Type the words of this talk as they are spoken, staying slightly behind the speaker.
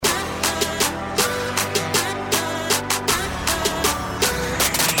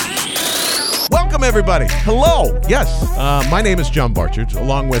Welcome, everybody. Hello. Yes, my name is John Barchard,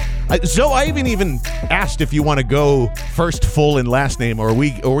 along with Zoe. I even asked if you want to go first full and last name, or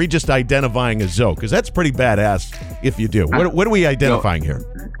are we just identifying as Zoe? Because that's pretty badass if you do. What are we identifying here?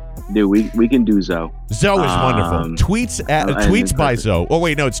 Dude, we can do Zoe. Zoe is wonderful. Tweets by Zoe. Oh,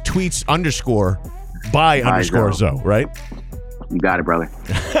 wait, no, it's tweets _by Zoe, right? You got it, brother.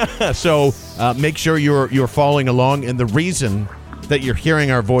 So make sure you're following along. And the reason that you're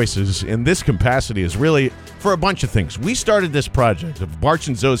hearing our voices in this capacity is really for a bunch of things. We started this project of Barch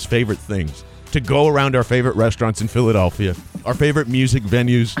and Zoe's favorite things to go around our favorite restaurants in Philadelphia, our favorite music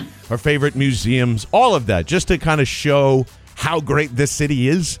venues, our favorite museums, all of that, just to kind of show how great this city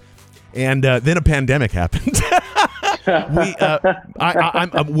is. And then a pandemic happened.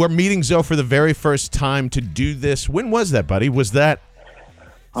 We're meeting Zoe for the very first time to do this. When was that, buddy? Was that?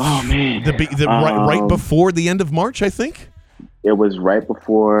 Oh man, right before the end of March, I think. It was right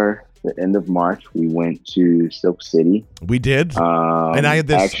before the end of March. We went to Silk City. We did, and I had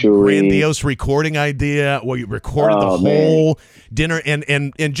this grandiose recording idea. Well, you recorded the whole dinner,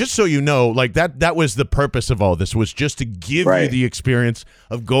 and just so you know, like that was the purpose of all this, was just to give you the experience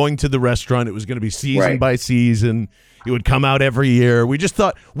of going to the restaurant. It was going to be season by season. It would come out every year. We just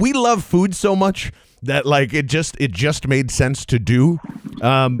thought, we love food so much that like it just made sense to do.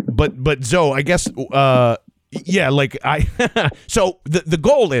 But Zoe, I guess, so the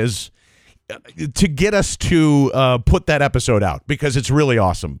goal is to get us to put that episode out, because it's really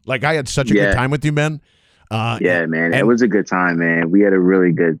awesome. Like, I had such a good time with you, man. Man, it was a good time, man. We had a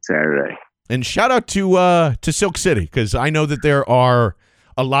really good Saturday. And shout out to Silk City, because I know that there are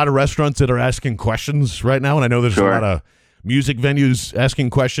a lot of restaurants that are asking questions right now, and I know there's a lot of music venues asking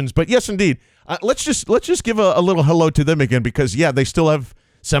questions. But yes, indeed, let's just give a little hello to them again, because they still have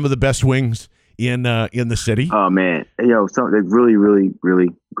some of the best wings in the city. Oh man, so they're really, really, really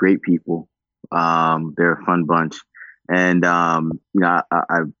great people. They're a fun bunch, and I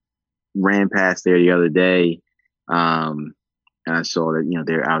ran past there the other day, and I saw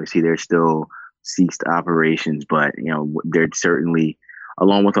that they're still ceased operations, but they're certainly,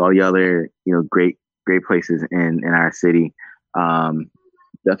 along with all the other great places in our city,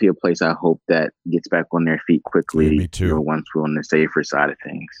 definitely a place I hope that gets back on their feet quickly. Yeah, me too. Once we're on the safer side of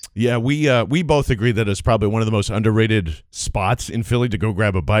things. Yeah, we both agree that it's probably one of the most underrated spots in Philly to go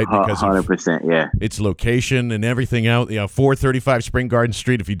grab a bite, because 100%, its location and everything out. 435 Spring Garden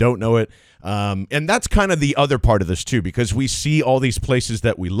Street, if you don't know it, and that's kind of the other part of this too, because we see all these places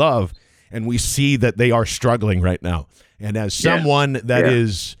that we love, and we see that they are struggling right now. And as someone that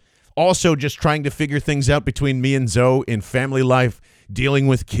is also just trying to figure things out between me and Zoe in family life, dealing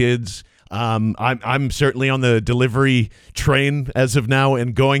with kids, I'm certainly on the delivery train as of now,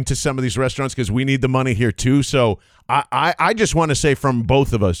 and going to some of these restaurants because we need the money here too. So I just want to say, from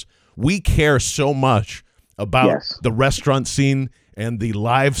both of us, we care so much about the restaurant scene and the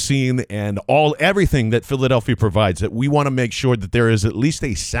live scene and everything that Philadelphia provides, that we want to make sure that there is at least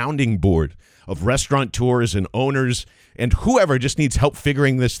a sounding board of restaurateurs and owners and whoever just needs help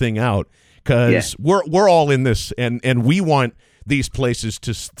figuring this thing out, because we're all in this, and we want these places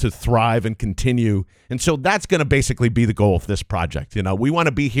to thrive and continue. And so that's going to basically be the goal of this project. We want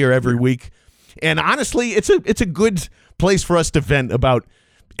to be here every week, and honestly, it's a good place for us to vent about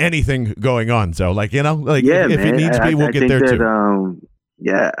anything going on. So if it needs to be, we'll get there too.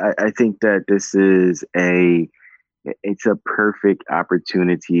 I think that this is it's a perfect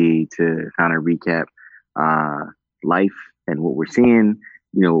opportunity to kind of recap life and what we're seeing,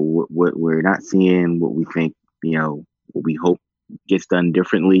 what we're not seeing, what we think, what we hope gets done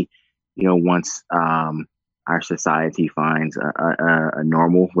differently, once our society finds a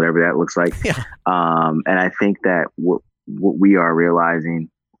normal, whatever that looks like. And I think that what we are realizing,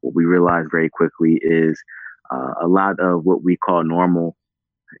 what we realize very quickly, is a lot of what we call normal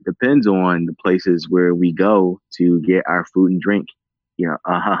depends on the places where we go to get our food and drink.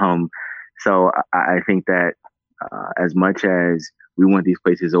 So I think that as much as we want these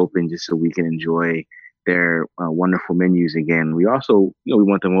places open just so we can enjoy their wonderful menus again, we also, we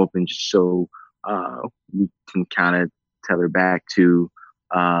want them open just so we can kind of tether back to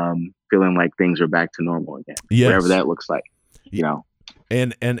feeling like things are back to normal again, whatever that looks like,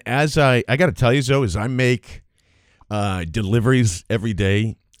 And as I got to tell you, Zoe, as I make deliveries every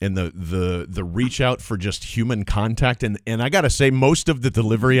day, and the reach out for just human contact, and I got to say, most of the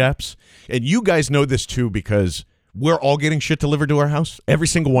delivery apps, and you guys know this too, because we're all getting shit delivered to our house. Every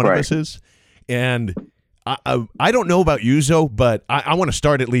single one of us is. And I don't know about you, Zoe, but I want to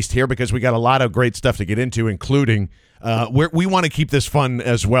start at least here, because we got a lot of great stuff to get into, including we want to keep this fun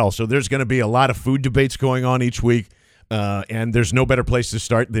as well. So there's going to be a lot of food debates going on each week. And there's no better place to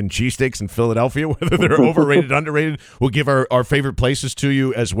start than cheesesteaks in Philadelphia, whether they're overrated, underrated. We'll give our favorite places to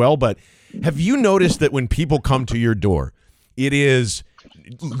you as well. But have you noticed that when people come to your door, it is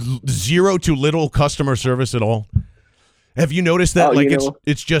zero to little customer service at all? Have you noticed that?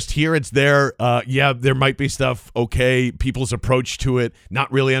 It's just here, it's there. Yeah, there might be stuff. Okay, people's approach to it,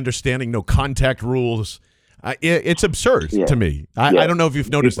 not really understanding, no contact rules. It's absurd to me. I don't know if you've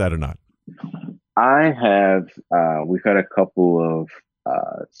noticed that or not. I have. We've had a couple of.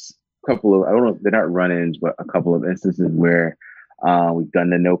 I don't know. They're not run-ins, but a couple of instances where we've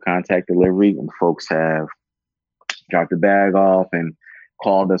done the no contact delivery, and folks have dropped the bag off and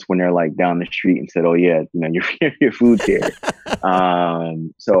called us when they're like down the street and said, "Oh yeah, your food's here."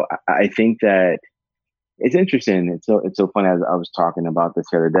 So I think that it's interesting. It's so funny. As I was talking about this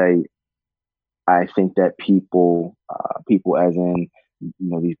the other day, I think that people as in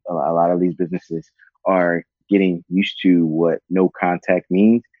a lot of these businesses are getting used to what no contact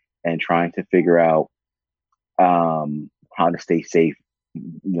means and trying to figure out how to stay safe,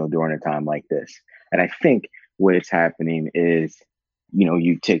 during a time like this. And I think what is happening is,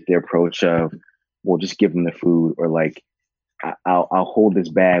 you take the approach of, well, just give them the food, or like, I'll hold this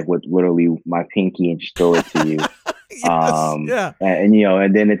bag with literally my pinky and just throw it to you. Yes,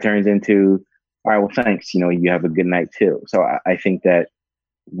 and then it turns into, all right, well, thanks. You have a good night too. So I think that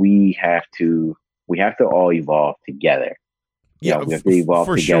we have to all evolve together. Yeah, we have to evolve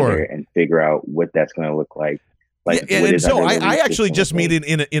for together sure. And figure out what that's going to look like. And so I actually just mean it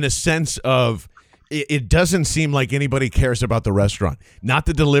in a sense of, it doesn't seem like anybody cares about the restaurant, not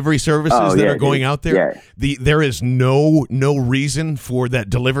the delivery services that are going out there. Yeah. There is no reason for that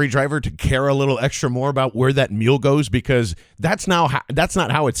delivery driver to care a little extra more about where that meal goes, because that's not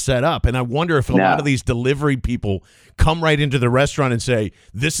how it's set up. And I wonder if a lot of these delivery people come right into the restaurant and say,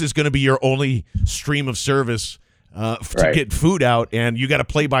 this is going to be your only stream of service to get food out, and you got to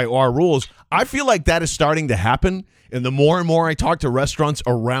play by our rules. I feel like that is starting to happen, and the more and more I talk to restaurants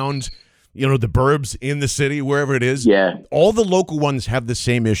around the burbs in the city, wherever it is, all the local ones have the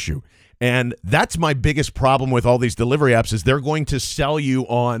same issue. And that's my biggest problem with all these delivery apps, is they're going to sell you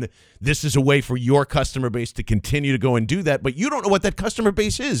on, this is a way for your customer base to continue to go and do that, but you don't know what that customer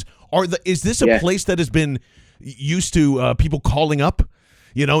base is. Is this a place that has been used to people calling up?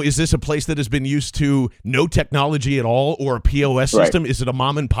 Is this a place that has been used to no technology at all, or a POS system? Is it a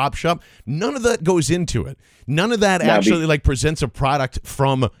mom and pop shop? None of that goes into it. None of that actually presents a product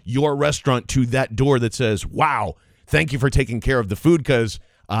from your restaurant to that door that says, wow, thank you for taking care of the food, because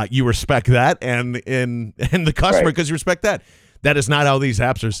you respect that, and the customer because you respect that. That is not how these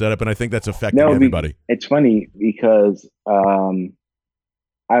apps are set up, and I think that's affecting everybody. It's funny because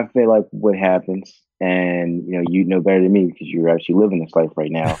I feel like what happens, and you know better than me because you're actually living this life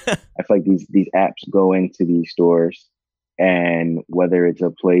right now. I feel like these apps go into these stores, and whether it's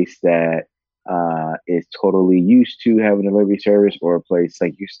a place that is totally used to having a delivery service, or a place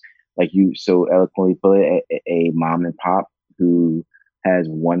like you so eloquently put it, a mom and pop who has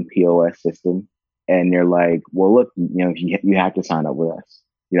one POS system, and they're like, well, look, you have to sign up with us,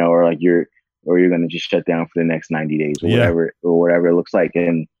 or you're going to just shut down for the next 90 days or whatever it looks like.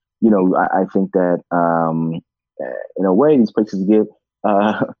 And I think that in a way, these places get,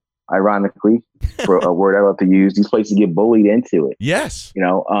 ironically, for a word I love to use, these places get bullied into it. Yes.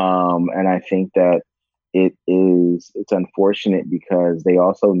 And I think that it's unfortunate because they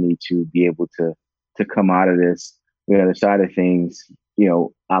also need to be able to come out of this, the other side of things,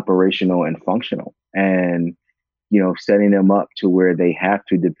 operational and functional, and, setting them up to where they have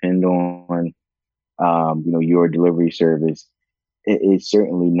to depend on, your delivery service. It is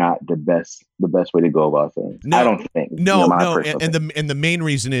certainly not the best way to go about things. No, I don't think. No. And the main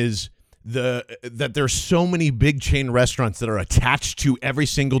reason is that there's so many big chain restaurants that are attached to every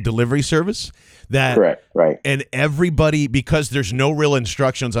single delivery service that correct, right. And everybody, because there's no real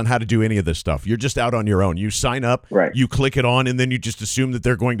instructions on how to do any of this stuff. You're just out on your own. You sign up, you click it on, and then you just assume that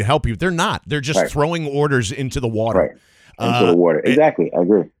they're going to help you. They're not. They're just throwing orders into the water. Right. Into the water. Exactly. I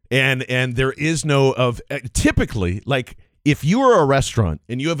agree. And there is no typically, like, if you are a restaurant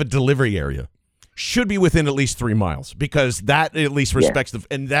and you have a delivery area, should be within at least 3 miles, because that at least respects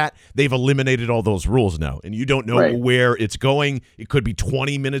and that they've eliminated all those rules now, and you don't know where it's going. It could be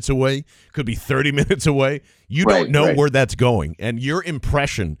 20 minutes away, could be 30 minutes away. You don't know where that's going, and your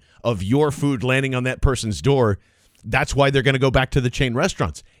impression of your food landing on that person's door, that's why they're going to go back to the chain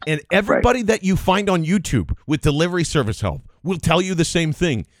restaurants. And everybody that you find on YouTube with delivery service help will tell you the same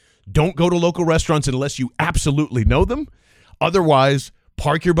thing. Don't go to local restaurants unless you absolutely know them. Otherwise,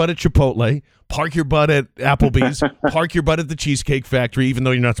 Park your butt at Chipotle. Park your butt at Applebee's. Park your butt at the Cheesecake Factory, even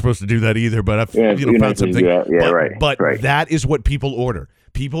though you're not supposed to do that either. But I've found something. But that is what people order.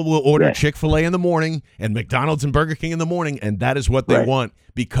 People will order Chick-fil-A in the morning and McDonald's and Burger King in the morning, and that is what they want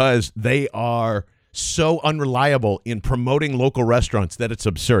because they are so unreliable in promoting local restaurants that it's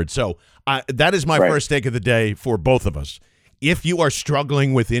absurd. So that is my first take of the day for both of us. If you are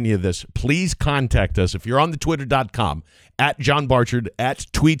struggling with any of this, please contact us. If you're on the twitter.com, at John Barchard, at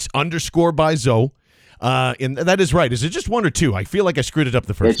tweets_by Zoe. And that is right. Is it just one or two? I feel like I screwed it up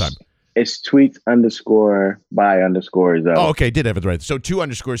the first time. It's tweets_by_Zoe. Oh, okay. Did have it right. So 2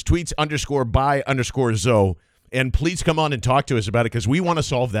 underscores, tweets_by_Zoe. And please come on and talk to us about it because we want to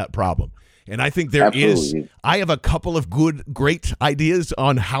solve that problem. And I think I have a couple of great ideas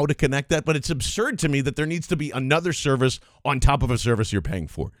on how to connect that, but it's absurd to me that there needs to be another service on top of a service you're paying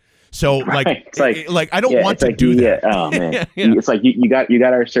for. So like I don't want to do that. Oh man. It's like you got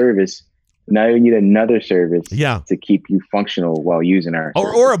our service. Now you need another service to keep you functional while using our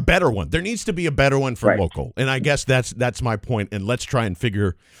service. Or a better one. There needs to be a better one for local. And I guess that's my point. And let's try and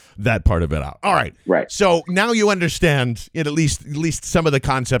figure that part of it out. All right. Right. So now you understand at least some of the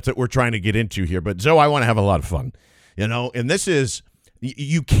concepts that we're trying to get into here. But Zoe, I want to have a lot of fun. And this is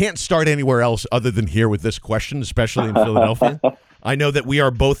you can't start anywhere else other than here with this question, especially in Philadelphia. I know that we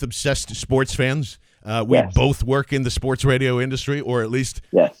are both obsessed sports fans. We both work in the sports radio industry, or at least,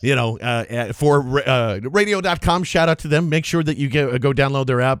 for radio.com. Shout out to them. Make sure that you go download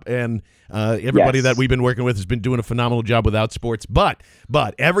their app. And everybody that we've been working with has been doing a phenomenal job with Outsports. But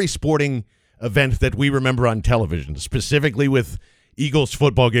every sporting event that we remember on television, specifically with Eagles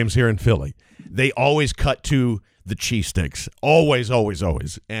football games here in Philly, they always cut to the cheesesteaks. Always, always,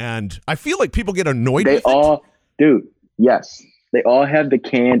 always. And I feel like people get annoyed with it. Dude, yes. They all have the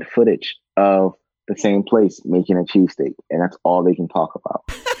canned footage of the same place making a cheesesteak, and that's all they can talk about.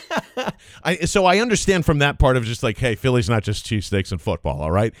 So I understand from that part of just like, hey, Philly's not just cheesesteaks and football,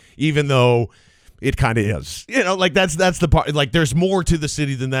 all right? Even though it kind of is. That's the part. Like, there's more to the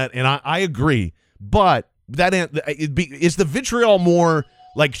city than that, and I agree. But is the vitriol more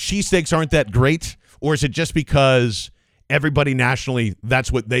like cheesesteaks aren't that great, or is it just because everybody nationally,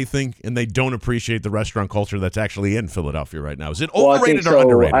 that's what they think, and they don't appreciate the restaurant culture that's actually in Philadelphia right now? Is it overrated or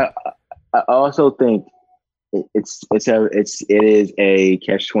underrated? I also think it is a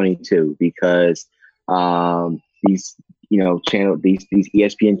catch-22 because these these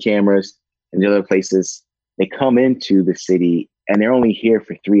ESPN cameras and the other places, they come into the city and they're only here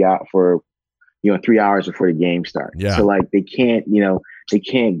for 3 hours before the game starts. Yeah. So like they can't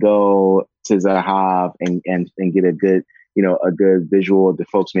go to Zahav and get a good visual of the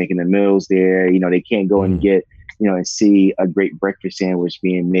folks making the meals there. They can't go and get and see a great breakfast sandwich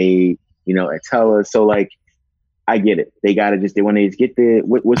being made at Tella's. So like, I get it. They want to get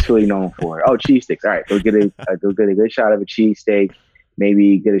what's Philly known for? Oh, cheesesteaks. All right, go get a good shot of a cheesesteak.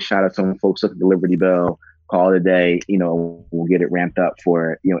 Maybe get a shot of some folks up at the Liberty Bell. Call it a day. We'll get it ramped up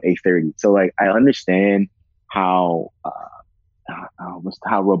for 8:30. So like, I understand how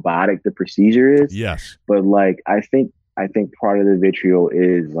robotic the procedure is. Yes, but like, I think part of the vitriol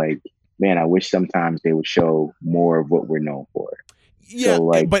is like, man, I wish sometimes they would show more of what we're known for. Yeah,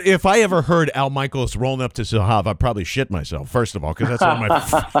 so but if I ever heard Al Michaels rolling up to Zahav, I'd probably shit myself, first of all, because that's one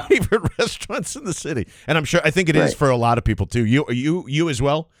of my favorite restaurants in the city. And I think it is for a lot of people, too. You as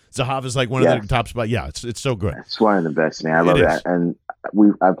well? Zahav is like one of the top spots. Yeah, it's so good. It's one of the best, man. I love that. And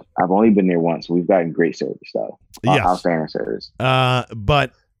I've only been there once. We've gotten great service, though. Outstanding service.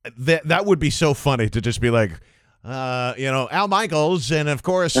 But that would be so funny to just be like, Al Michaels, and of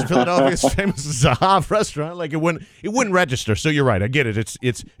course Philadelphia's famous Zahav restaurant. Like it wouldn't register. So you're right. I get it.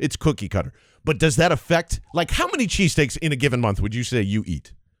 It's cookie cutter. But does that affect, like, how many cheesesteaks in a given month would you say you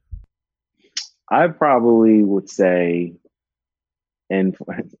eat? I probably would say, and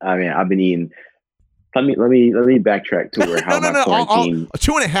I mean, I've been eating. Let me backtrack to where how my quarantine.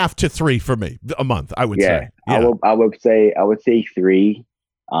 2.5 to 3 for me a month. I would say. Yeah. I would say 3.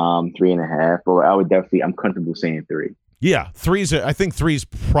 3.5, but I'm comfortable saying 3. Yeah, I think 3 is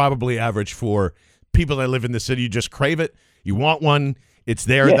probably average for people that live in the city. You just crave it. You want one. It's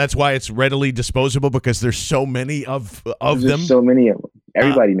there. Yeah. That's why it's readily disposable, because there's so many of them. So many of them.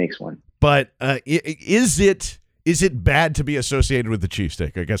 Everybody makes one. But is it bad to be associated with the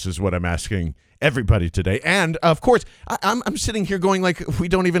cheesesteak? I guess is what I'm asking everybody today. And of course, I'm sitting here going like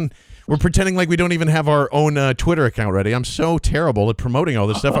we're pretending like we don't even have our own Twitter account ready. I'm so terrible at promoting all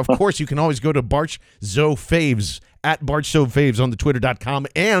this stuff. Of course, you can always go to Barch Zoe Faves at Barch Zoe Faves on the twitter.com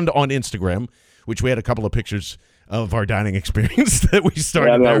and on Instagram, which we had a couple of pictures of our dining experience that we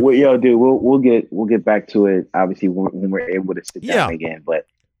started Yeah, there. dude, we'll get back to it. Obviously, when we're able to sit down again. But,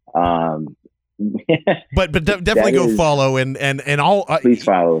 but definitely go follow and all. Please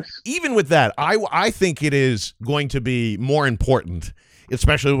follow us. Even with that, I think it is going to be more important,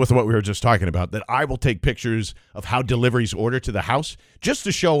 especially with what we were just talking about, that I will take pictures of how deliveries order to the house just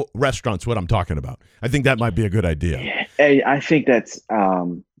to show restaurants what I'm talking about. I think that might be a good idea. Hey, I think that's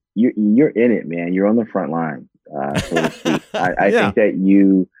you're in it, man. You're on the front line. So to speak. I think that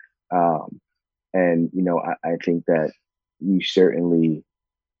you, and I think that you certainly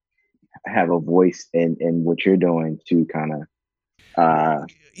have a voice in what you're doing to kind of.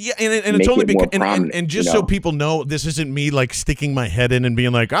 Yeah, and it's only because and just so people know, this isn't me like sticking my head in and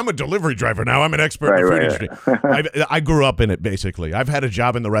being like, I'm a delivery driver now. I'm an expert in the food industry. I grew up in it, basically. I've had a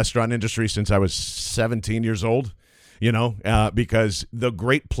job in the restaurant industry since I was 17 years old. Because the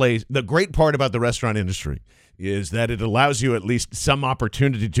great part about the restaurant industry is that it allows you at least some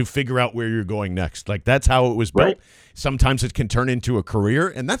opportunity to figure out where you're going next. Like, that's how it was built. Right. Sometimes it can turn into a career,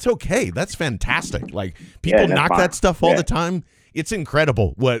 and that's okay. That's fantastic. Like, people knock that stuff all the time. It's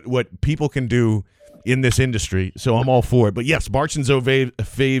incredible what people can do in this industry. So I'm all for it. But yes, Barks and Zoe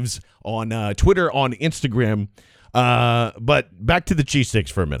faves on Twitter, on Instagram. But back to the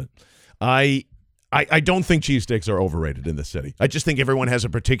cheesesteaks for a minute. I don't think cheesesteaks are overrated in this city. I just think everyone has a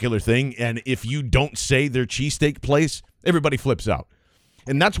particular thing, and if you don't say their cheesesteak place, everybody flips out.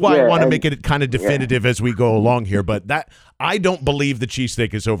 And that's why I want to make it kind of definitive as we go along here. But I don't believe the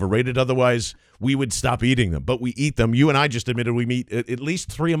cheesesteak is overrated. Otherwise, we would stop eating them. But we eat them. You and I just admitted we meet at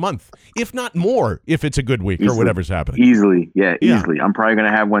least 3 a month, if not more, if it's a good week or whatever's happening. Easily. I'm probably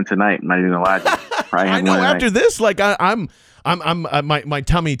going to have one tonight. I'm not even going to lie to you. I know after this, like my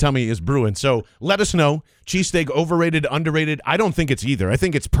tummy is brewing. So let us know. Cheesesteak, overrated, underrated? I don't think it's either. I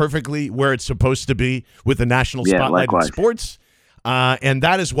think it's perfectly where it's supposed to be with the national spotlight in sports. And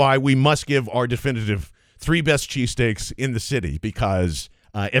that is why we must give our definitive 3 best cheesesteaks in the city, because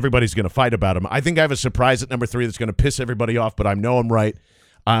everybody's going to fight about them. I think I have a surprise at number 3 that's going to piss everybody off, but I know I'm right.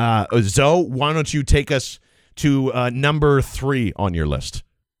 Zoe, why don't you take us to number 3 on your list?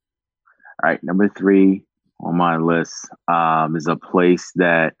 All right, number 3 on my list is a place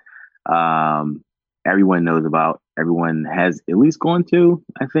that everyone knows about. Everyone has at least gone to,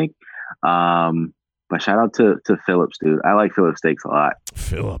 I think. But shout out to Phillips, dude. I like Phillips steaks a lot.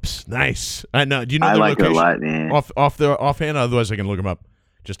 Phillips, nice. I know. Do you know I their like location? It a lot, man. Offhand, otherwise I can look them up.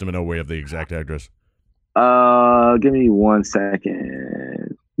 Just a minute away of the exact address. Give me 1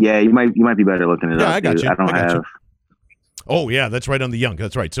 second. Yeah, you might be better looking it up. I got dude. you. I don't have. You. Oh yeah, that's right on the Yonk.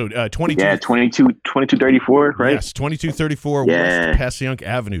 That's right. So 22. Yeah, 2234, right? Yes, 2234 West Passyunk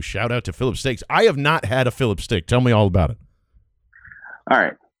Avenue. Shout out to Phillips Steaks. I have not had a Phillips steak. Tell me all about it. All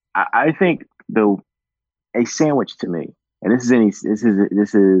right, I think a sandwich to me, and this is a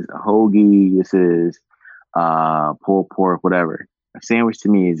hoagie, this is pulled pork, whatever. A sandwich to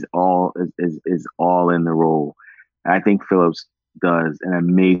me is all in the roll. And I think Phillips does an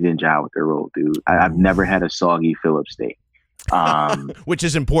amazing job with their roll, dude. I've never had a soggy Phillips steak. Which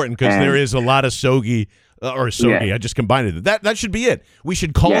is important because there is a lot of soggy I just combined it. That should be it. We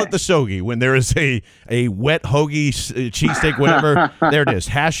should call it the soggy when there is a wet hoagie cheesesteak, whatever. There it is.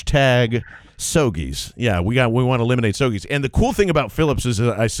 Hashtag Sogies. Yeah, we want to eliminate Sogies. And the cool thing about Phillips is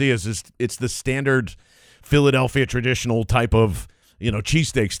it's the standard Philadelphia traditional type of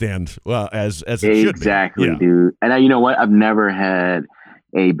cheesesteak stand, as it should be. Exactly, dude. And you know what? I've never had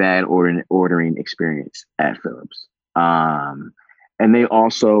a bad ordering experience at Phillips. And they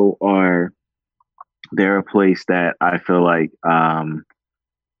also they're a place that I feel like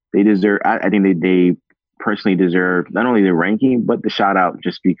they deserve. I think they personally deserve not only the ranking but the shout out,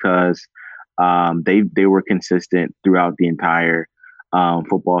 just because they were consistent throughout the entire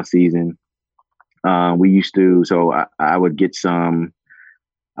football season. We used to, so I would get I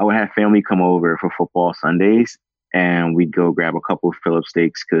would have family come over for football Sundays, and we'd go grab a couple of Phillips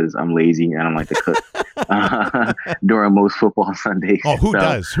steaks because I'm lazy and I don't like to cook during most football Sundays. Oh, who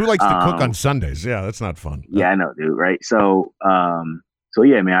does? Who likes to cook on Sundays? Yeah, that's not fun. Yeah, I know, dude. Right. So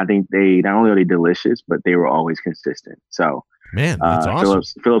yeah, man, I think they not only are they delicious, but they were always consistent. So, man, that's awesome.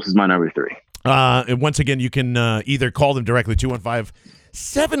 Phillips is my number 3. And once again, you can either call them directly,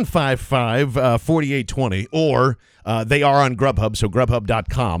 215-755-4820, or they are on Grubhub, so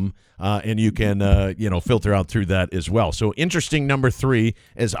grubhub.com, and you can filter out through that as well. So interesting number 3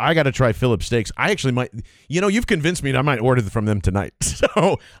 is I got to try Phillips steaks. I actually might, you've convinced me that I might order from them tonight.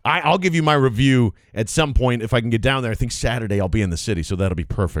 So I'll give you my review at some point if I can get down there. I think Saturday I'll be in the city, so that'll be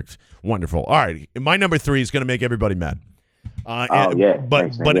perfect. Wonderful. All right, my number 3 is going to make everybody mad.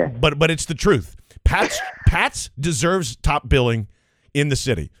 But it's the truth, Pat's deserves top billing in the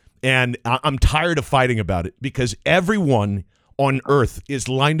city, and I'm tired of fighting about it because everyone on earth is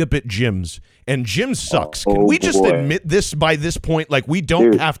lined up at Jim's, and Jim sucks. Can we just admit this by this point? Like, we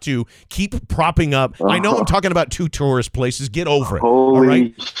don't have to keep propping up. I know I'm talking about two tourist places. Get over it. All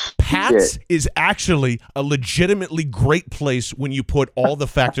right? Pat's is actually a legitimately great place when you put all the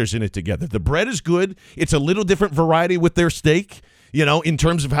factors in it together. The bread is good. It's a little different variety with their steak, in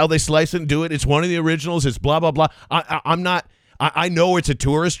terms of how they slice it and do it. It's one of the originals. It's blah, blah, blah. I know it's a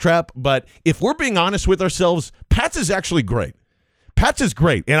tourist trap, but if we're being honest with ourselves, Pat's is actually great. Pat's is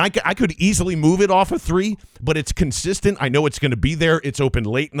great, and I could easily move it off of 3, but it's consistent. I know it's going to be there. It's open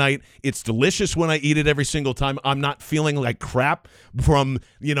late night. It's delicious when I eat it every single time. I'm not feeling like crap from,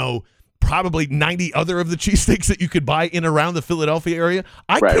 probably 90 other of the cheesesteaks that you could buy in around the Philadelphia area.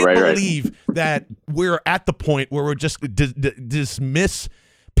 I can't believe that we're at the point where we're just dismiss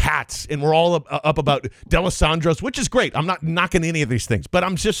Pat's, and we're all up about D'Alessandro's, which is great. I'm not knocking any of these things, but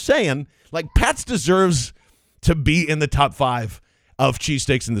I'm just saying, like, Pat's deserves to be in the top 5 of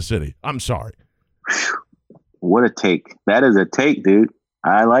cheesesteaks in the city. I'm sorry. What a take. That is a take, dude.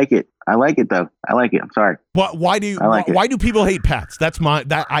 I like it. I like it, though. I like it. I'm sorry. But why do people hate Pat's? That's I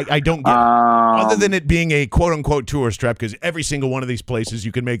don't get it. Other than it being a quote unquote tourist trap, because every single one of these places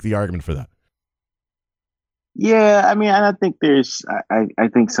you can make the argument for that. Yeah, I mean, I think I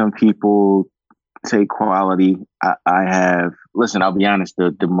think some people say quality. Listen, I'll be honest,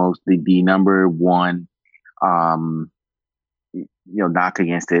 the number one knock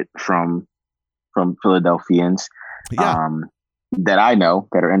against it from Philadelphians that I know,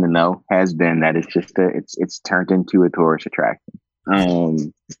 that are in the know, has been that it's just it's turned into a tourist attraction,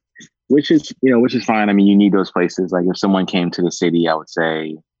 which is fine. I mean, you need those places. Like, if someone came to the city, I would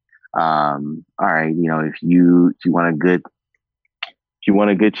say, all right, if you want a good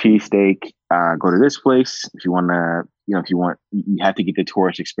cheesesteak, go to this place. If you want you have to get the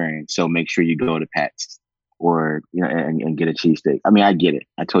tourist experience, so make sure you go to Pat's or and get a cheesesteak. I mean, I get it.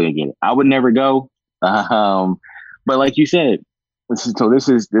 I totally get it. I would never go, but like you said, this is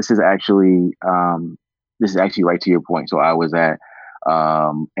actually right to your point. So I was at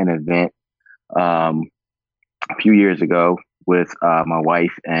an event a few years ago with my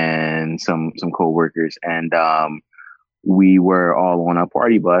wife and some coworkers, and we were all on a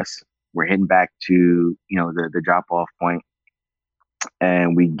party bus. We're heading back to the drop off point,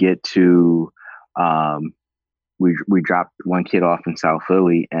 and we get to we dropped one kid off in South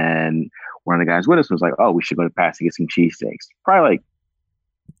Philly, and one of the guys with us was like, "Oh, we should go to Pat's to get some cheesesteaks." Probably like,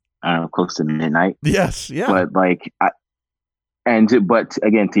 I don't know, close to midnight. Yes, yeah. But like, but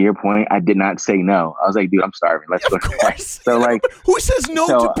again, to your point, I did not say no. I was like, "Dude, I'm starving. Let's go to Pat's." So like, who says no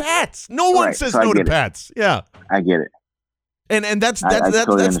to Pat's? No one says no to Pat's. Yeah, I get it. And that's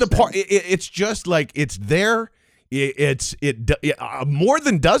totally the part. It's just like, it's there. It more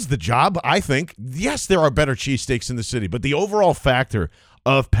than does the job, I think. Yes, there are better cheesesteaks in the city, but the overall factor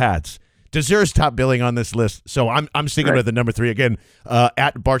of Pat's deserves top billing on this list. So I'm sticking with the number 3 again.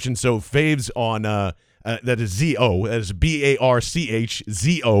 At Barch and So Faves on that is ZO, that is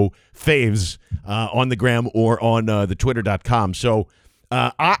BARCHZO Faves on the gram or on the Twitter.com. So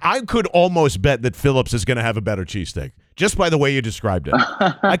I could almost bet that Phillips is going to have a better cheesesteak, just by the way you described it.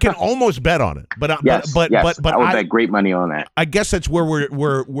 I can almost bet on it. But yes, but I would bet great money on that. I guess that's where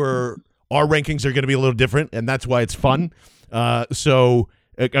we're our rankings are going to be a little different, and that's why it's fun. So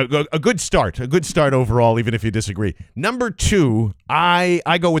a good start overall, even if you disagree. Number 2,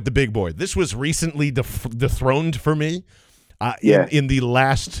 I go with the big boy. This was recently dethroned for me in the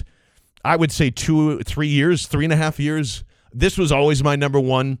last, I would say 3 years, 3.5 years. This was always my number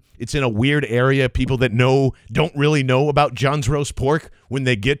 1. It's in a weird area. People that don't really know about John's Roast Pork. When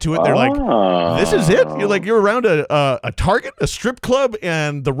they get to it, they're like, "This is it." You're around a Target, a strip club,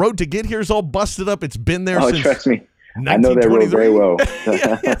 and the road to get here is all busted up. It's been there since. Trust me. I know that road very well.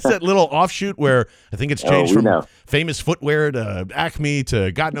 Yeah, it's that little offshoot where I think it's changed from Famous Footwear to Acme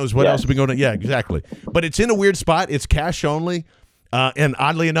to God knows what else has been going on. Yeah, exactly. But it's in a weird spot. It's cash only. And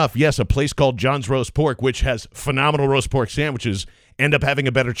oddly enough, yes, a place called John's Roast Pork, which has phenomenal roast pork sandwiches, end up having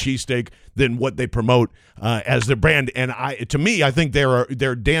a better cheesesteak than what they promote as their brand. And to me, I think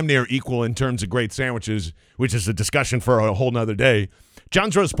they're damn near equal in terms of great sandwiches, which is a discussion for a whole nother day.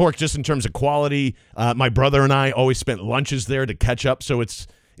 John's Roast Pork, just in terms of quality, my brother and I always spent lunches there to catch up, so it's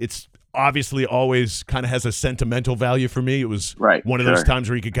obviously always kind of has a sentimental value for me. It was one of those times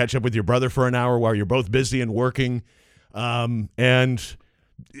where you could catch up with your brother for an hour while you're both busy and working. And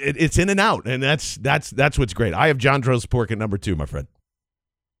it's in and out, and that's what's great. I have John's Roast Pork at number 2, my friend.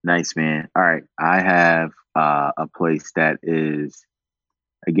 Nice, man. All right, I have a place that is,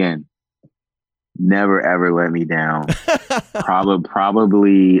 again, never ever let me down.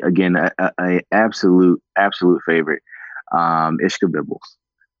 Probably again a absolute favorite. Ishka Bibbles.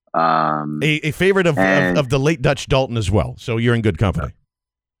 A favorite of the late Dutch Dalton as well. So you're in good company.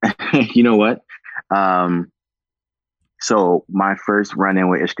 You know what? So my first run in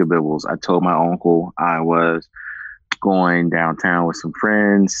with Ishka Bibbles, I told my uncle I was going downtown with some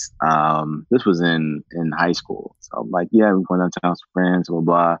friends. This was in high school. So I'm like, yeah, we're going downtown with some friends, blah,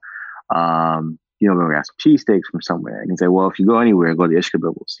 blah. We're gonna grab some cheesesteaks from somewhere. And he said, well, if you go anywhere, go to Ishka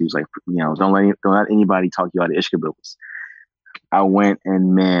Bibbles. He was like, don't let anybody talk you out of Ishka Bibbles. I went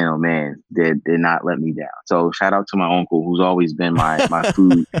and man, oh man, did not let me down. So shout out to my uncle who's always been my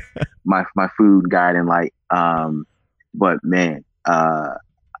food my food guide and light. But man, I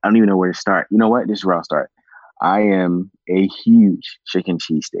don't even know where to start. You know what? This is where I'll start. I am a huge chicken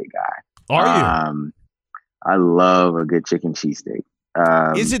cheesesteak guy. Are you? I love a good chicken cheesesteak.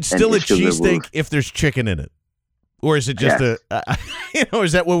 Is it still a cheesesteak if there's chicken in it? Or is it just is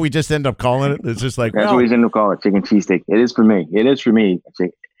that what we just end up calling it? It's just like, that's what we end up calling it, chicken cheesesteak. It is for me.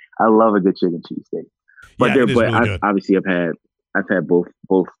 I love a good chicken cheesesteak. But really obviously I've had both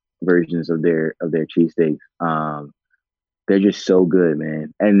versions of their cheesesteaks. They're just so good,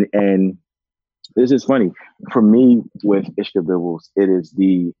 man. And this is funny. For me with Ishka Bibbles, it is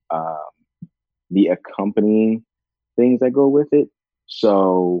the accompanying things that go with it.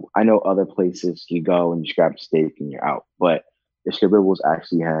 So I know other places you go and you grab a steak and you're out, but Ishka Bibbles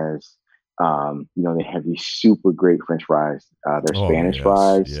actually has, they have these super great French fries. They're Spanish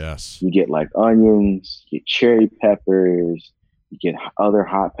fries. Yes. You get like onions, you get cherry peppers, you get other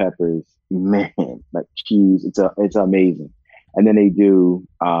hot peppers. Man, like cheese. It's amazing. And then they do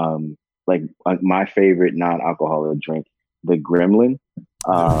my favorite non-alcoholic drink, the Gremlin.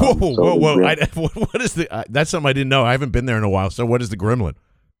 Whoa! What is that's something I didn't know. I haven't been there in a while. So what is the Gremlin?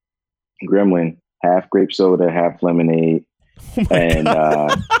 Gremlin, half grape soda, half lemonade. And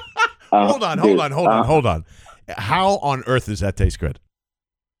hold on. How on earth does that taste good?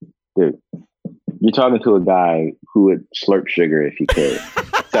 Dude, you're talking to a guy who would slurp sugar if he could.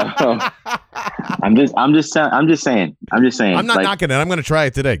 So I'm just saying. I'm not knocking it. I'm going to try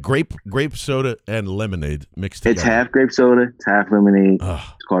it today. Grape soda and lemonade mixed together. It's half grape soda, it's half lemonade. Ugh.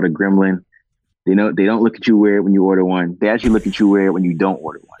 It's called a Gremlin. They don't look at you weird when you order one. They actually look at you weird when you don't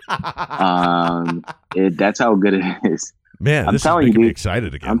order one. That's how good it is. Man, I'm this is making me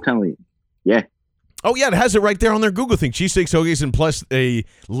excited again. I'm telling you. Yeah. Oh, yeah, it has it right there on their Google thing. Cheesesteaks, hoagies, and plus a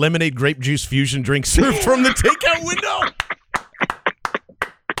lemonade grape juice fusion drink served from the takeout window.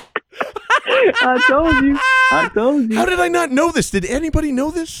 I told you. How did I not know this? Did anybody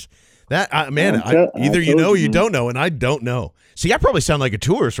know this? Either you know or you don't know, and I don't know. See, I probably sound like a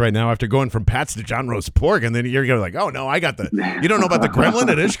tourist right now after going from Pat's to John Roast Pork, and then you're going like, oh, no, I got you don't know about the Gremlin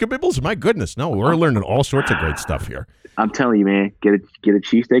at Ishka Bibbles? My goodness. No, we're learning all sorts of great stuff here. I'm telling you, man, get a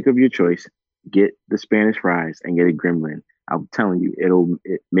cheesesteak of your choice, get the Spanish fries, and get a Gremlin. I'm telling you,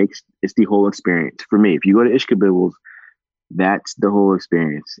 it's the whole experience. For me, if you go to Ishka Bibbles, that's the whole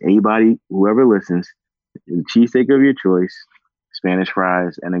experience. Anybody, whoever listens, the cheesesteak of your choice, Spanish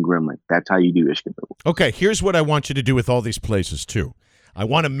fries, and a Gremlin. That's how you do Ishka Bibbles. Okay, here's what I want you to do with all these places, too. I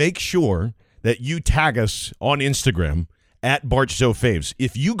want to make sure that you tag us on Instagram at BartZoFaves.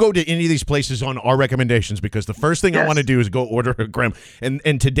 If you go to any of these places on our recommendations, because the first thing I want to do is go order a Gremlin.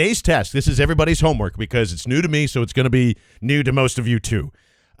 And today's test, this is everybody's homework because it's new to me, so it's going to be new to most of you, too.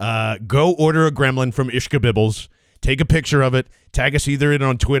 Go order a Gremlin from Ishka Bibbles. Take a picture of it, tag us either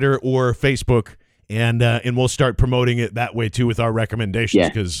on Twitter or Facebook, and we'll start promoting it that way too with our recommendations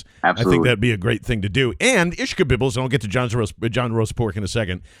because I think that'd be a great thing to do. And Ishka Bibbles, and I'll get to John Roast Pork in a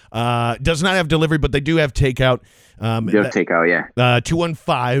second, does not have delivery, but they do have takeout. Takeout, yeah.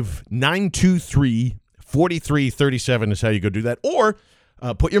 215-923-4337 is how you go do that. Or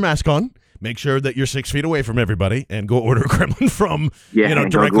put your mask on. Make sure that you're 6 feet away from everybody and go order a Gremlin from,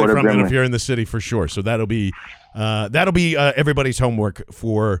 directly from them if you're in the city for sure. So that'll be everybody's homework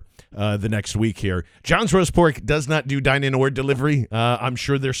for the next week here. John's Roast Pork does not do dine-in or delivery. I'm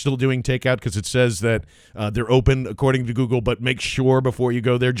sure they're still doing takeout because it says that they're open according to Google, but make sure before you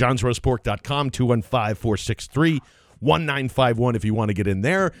go there, johnsroastpork.com, 215-463-1951 if you want to get in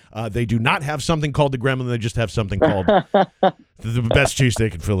there. They do not have something called the Gremlin. They just have something called the best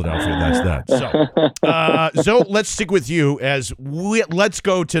cheesesteak in Philadelphia. That's that. So let's stick with you let's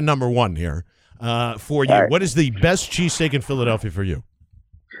go to number one here for you. Right. What is the best cheesesteak in Philadelphia for you?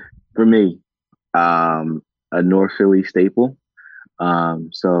 For me, a North Philly staple.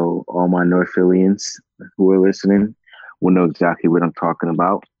 So all my North Phillians who are listening will know exactly what I'm talking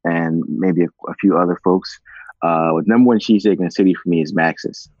about, and maybe a few other folks. Number one cheesesteak in the city for me is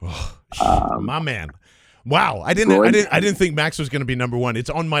Max's. Oh, Um, my man. Wow, I didn't, I Floyd, didn't, I didn't think Max was going to be number one.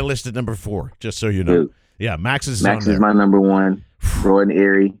 It's on my list at number 4, just so you know. dude, Yeah, Max is on Max is there. my number one. Broad and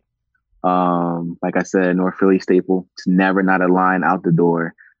Erie. Like I said, North Philly staple. It's never not a line out the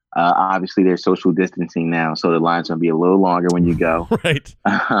door. Obviously, there's social distancing now, so the line's gonna be a little longer when you go. Right.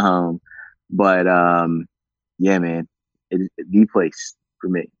 Um, but yeah, man, it's the place for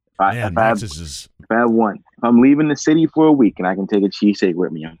me. Man, Max's is. If I have one, if I'm leaving the city for a week and I can take a cheesesteak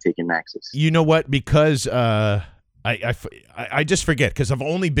with me, I'm taking Max's. You know what? Because I just forget because I've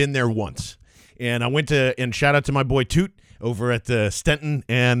only been there once, and I went to and shout out to my boy Toot over at Stenton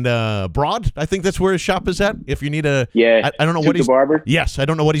and Broad. I think that's where his shop is at. If you need a, I don't know what he's barber. Yes, I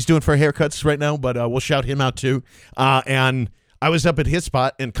don't know what he's doing for haircuts right now, but we'll shout him out too. And I was up at his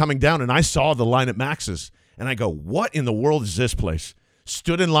spot and coming down, and I saw the line at Max's, and I go, "What in the world is this place?"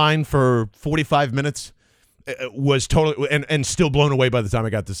 Stood in line for 45 minutes. Was totally and still blown away by the time I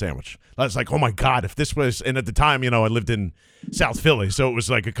got the sandwich. I was like, oh my God, if this was, and at the time, I lived in South Philly, so it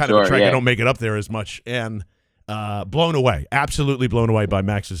was like a kind of a trek. I don't make it up there as much, and blown away, absolutely blown away by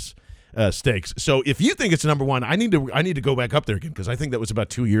Max's steaks. So if you think it's number one, I need to go back up there again because I think that was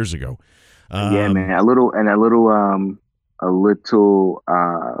about 2 years ago. Yeah, man, a little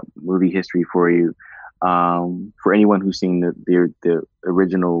movie history for you. For anyone who's seen the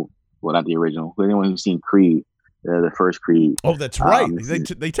original. Well, not the original. For anyone who's seen Creed, the first Creed. Oh, that's right.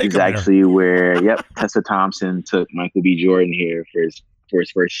 They take is actually where Tessa Thompson took Michael B. Jordan here for his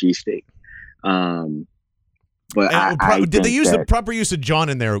first cheesesteak. But did they use the proper use of John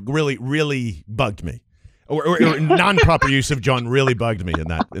in there? Really, really bugged me, or non-proper use of John really bugged me in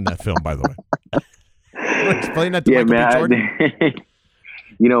that film. By the way, explain that to Michael B. Jordan.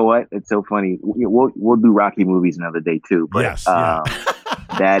 You know what? It's so funny. We'll do Rocky movies another day too. But yes, yeah.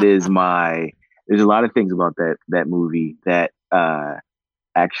 That is there's a lot of things about that movie that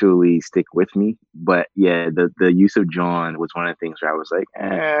actually stick with me. But yeah, the use of John was one of the things where I was like,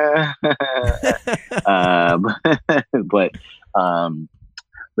 but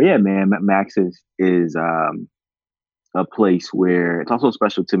yeah, man, Max's is a place where it's also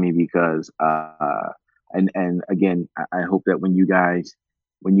special to me because and again, I hope that when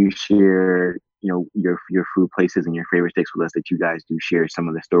you share, your food places and your favorite steaks with us, that you guys do share some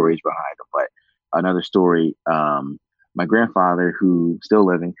of the stories behind them. But another story, my grandfather, who's still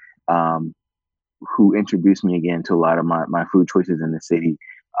living, who introduced me again to a lot of my food choices in the city,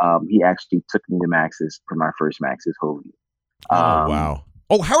 he actually took me to Max's for my first Max's hoagie. Oh, wow.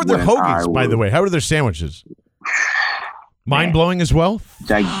 Oh, how are their hoagies, by the way? How are their sandwiches? Mind-blowing as well?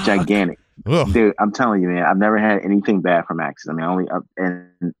 Gigantic. Ugh. Dude, I'm telling you, man, I've never had anything bad from Max's. I mean,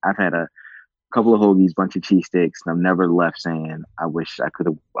 I've had a couple of hoagies, bunch of cheesesteaks, and I've never left saying, I wish you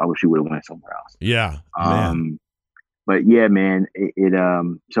would have went somewhere else. Yeah. Man. But yeah, man,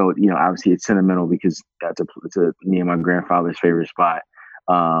 so, obviously it's sentimental because it's me and my grandfather's favorite spot.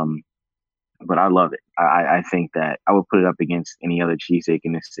 But I love it. I think that I would put it up against any other cheesesteak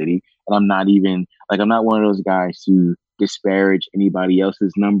in this city. And I'm not one of those guys who disparage anybody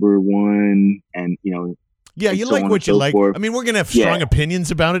else's number one, and yeah, you like what you like. I mean, we're gonna have strong opinions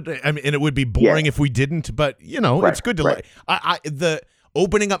about it. I mean, and it would be boring if we didn't. But it's good to like. The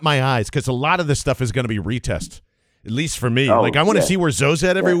opening up my eyes because a lot of this stuff is going to be retest, at least for me. I want to see where Zoe's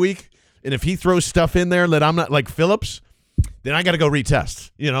at every week, and if he throws stuff in there that I'm not like Phillips, then I got to go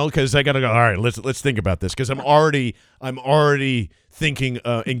retest. Because I got to go. All right, let's think about this because I'm already thinking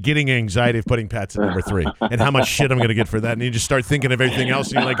and getting anxiety of putting Pats at number 3 and how much shit I'm going to get for that. And you just start thinking of everything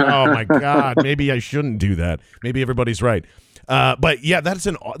else and you're like, oh my God, maybe I shouldn't do that. Maybe everybody's right. But yeah, that's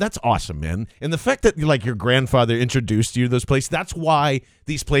awesome, man. And the fact that your grandfather introduced you to those places, that's why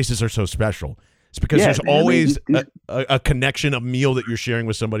these places are so special. It's because there's always a connection, a meal that you're sharing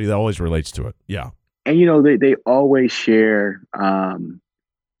with somebody that always relates to it. Yeah. And they always share,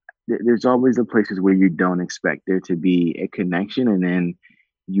 there's always the places where you don't expect there to be a connection, and then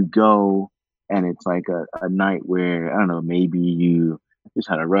you go and it's like a night where, I don't know, maybe you just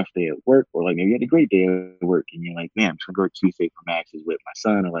had a rough day at work, or like maybe you had a great day at work and you're like, man, I'm just gonna go to Cheesesteak for Max's with my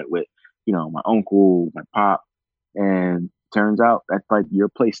son, or like with my uncle, my pop, and turns out that's like your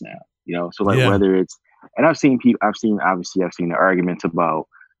place now, so whether it's, and I've seen the arguments about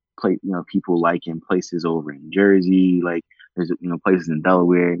people liking places over in Jersey, like there's places in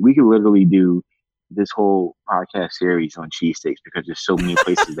Delaware. We could literally do this whole podcast series on cheesesteaks because there's so many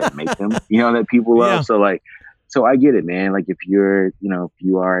places that make them, that people love. Yeah. So I get it, man. Like if you're, if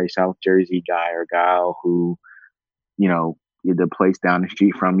you are a South Jersey guy or gal who, the place down the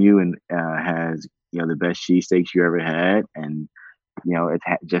street from you and has the best cheesesteaks you ever had, and it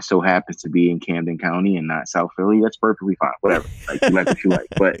just so happens to be in Camden County and not South Philly, that's perfectly fine. Whatever, like you like what you like.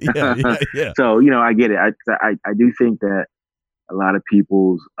 But yeah. So I get it. I do think that a lot of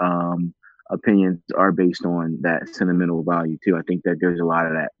people's opinions are based on that sentimental value too. I think that there's a lot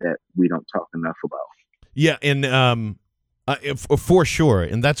of that we don't talk enough about. Yeah, and for sure,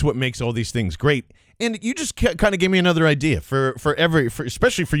 and that's what makes all these things great. And you just kind of gave me another idea for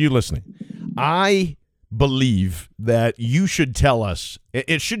especially for you listening. I believe that you should tell us.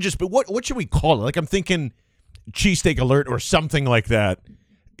 It should just be what should we call it? Like I'm thinking cheesesteak alert or something like that.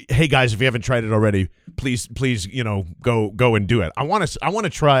 Hey guys, if you haven't tried it already, please, go and do it. I want to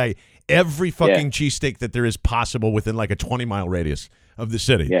try every fucking cheesesteak that there is possible within like a 20-mile radius of the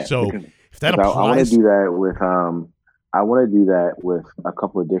city. Yeah, so if that applies, I want to do that with a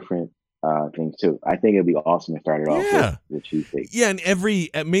couple of different things too. I think it'd be awesome to start it off with cheesesteak. Yeah,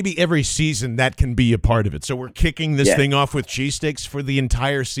 and maybe every season that can be a part of it. So we're kicking this thing off with cheesesteaks for the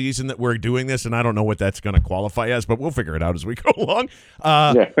entire season that we're doing this, and I don't know what that's going to qualify as, but we'll figure it out as we go along.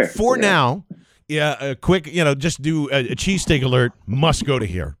 For now, a quick, just do a cheesesteak alert must go to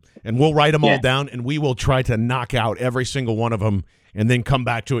here, and we'll write them all down, and we will try to knock out every single one of them. And then come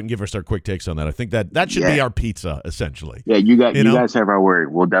back to it and give us our quick takes on that. I think that should be our pizza, essentially. Yeah, you guys have our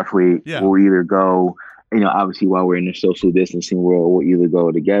word. We'll definitely we'll either go, obviously while we're in the social distancing world, we'll either go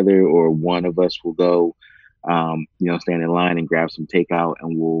together or one of us will go, stand in line and grab some takeout,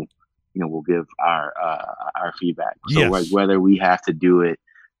 and we'll give our feedback. So like whether we have to do it,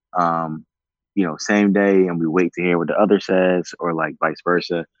 same day and we wait to hear what the other says, or like vice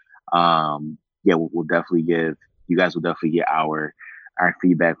versa, we'll definitely give. You guys will definitely get our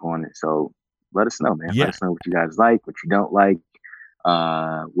feedback on it. So let us know, man. Let us know what you guys like, what you don't like,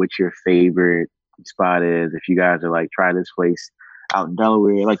 what your favorite spot is. If you guys are like, try this place out in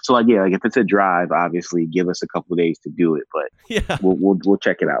Delaware, like if it's a drive, obviously give us a couple of days to do it, but we'll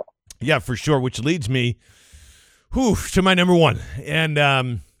check it out. Yeah, for sure. Which leads me, to my number one. And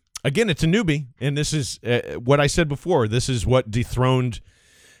again, it's a newbie, and this is what I said before. This is what dethroned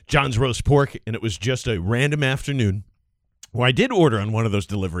John's Roast Pork, and it was just a random afternoon where I did order on one of those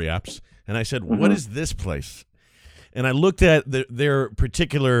delivery apps, and I said, what is this place? And I looked at their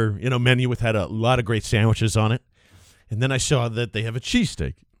particular menu, which had a lot of great sandwiches on it, and then I saw that they have a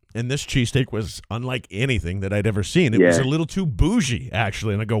cheesesteak, and this cheesesteak was unlike anything that I'd ever seen. It was a little too bougie,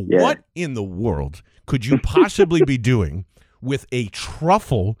 actually, and I go, what in the world could you possibly be doing with a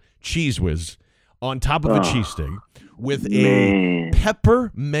truffle Cheese Whiz on top of a cheesesteak with a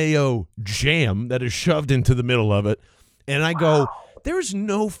pepper mayo jam that is shoved into the middle of it? And I go, there's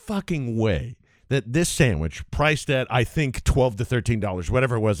no fucking way that this sandwich, priced at, I think, $12 to $13,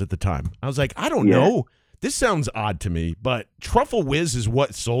 whatever it was at the time. I was like, I don't know. This sounds odd to me, but Truffle Whiz is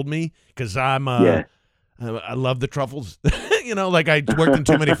what sold me, because I love the truffles. Like I worked in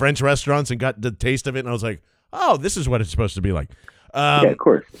too many French restaurants and got the taste of it, and I was like, oh, this is what it's supposed to be like. Of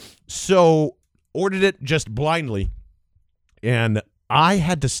course. So ordered it just blindly, and I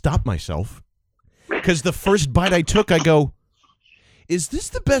had to stop myself because the first bite I took, I go, is this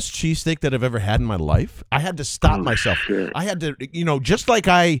the best cheesesteak that I've ever had in my life? I had to stop myself. Shit. I had to, just like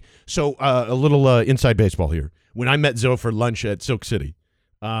a little inside baseball here. When I met Zoe for lunch at Silk City,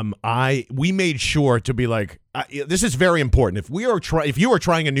 we made sure to be like, this is very important. If you are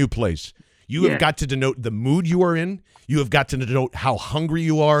trying a new place, you have got to denote the mood you are in. You have got to denote how hungry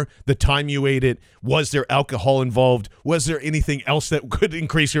you are, the time you ate it. Was there alcohol involved? Was there anything else that could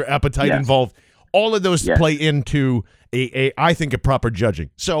increase your appetite involved? All of those play into I think, a proper judging.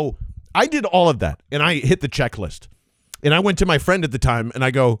 So I did all of that, and I hit the checklist. And I went to my friend at the time, and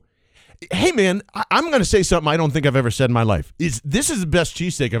I go, hey, man, I'm going to say something I don't think I've ever said in my life. This is the best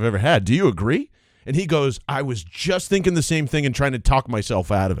cheesesteak I've ever had. Do you agree? And he goes, I was just thinking the same thing and trying to talk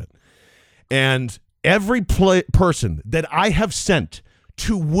myself out of it. And every person that I have sent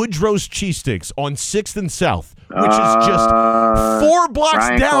to Woodrow's Cheesesteaks on 6th and South, which is just 4 blocks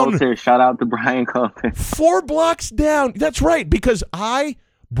Brian down. Coulter. Shout out to Brian Coulter. 4 blocks down. That's right, because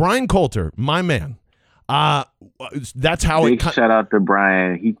Brian Coulter, my man, that's how Big shout out to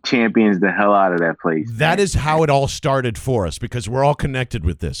Brian. He champions the hell out of that place. That is how it all started for us, because we're all connected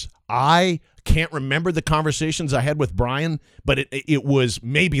with this. I can't remember the conversations I had with Brian, but it was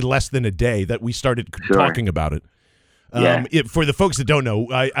maybe less than a day that we started talking about it. For the folks that don't know,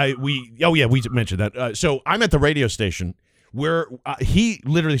 we mentioned that. So I'm at the radio station where he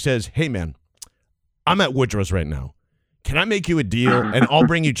literally says, hey, man, I'm at Woodrow's right now. Can I make you a deal and I'll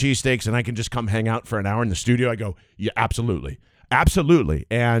bring you cheesesteaks and I can just come hang out for an hour in the studio? I go, yeah, absolutely. Absolutely.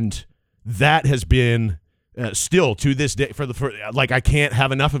 And that has been Still to this day, like I can't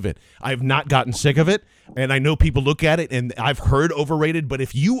have enough of it. I've not gotten sick of it, and I know people look at it, and I've heard overrated. But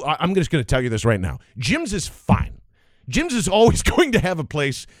I'm just going to tell you this right now: Jim's is fine. Jim's is always going to have a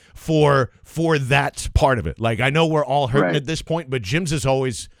place for that part of it. Like I know we're all hurting at this point, but Jim's is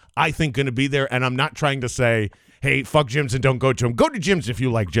always, I think, going to be there. And I'm not trying to say, hey, fuck Jim's and don't go to him. Go to Jim's if you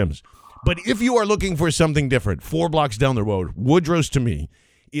like Jim's. But if you are looking for something different, 4 blocks down the road, Woodrow's to me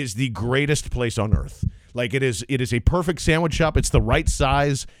is the greatest place on earth. Like it is a perfect sandwich shop. It's the right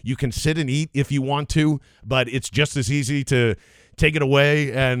size. You can sit and eat if you want to, but it's just as easy to take it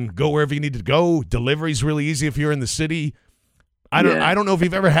away and go wherever you need to go. Delivery's really easy if you're in the city. I don't know if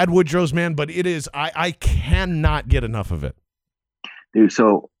you've ever had Woodrow's, man, but it is I cannot get enough of it. Dude,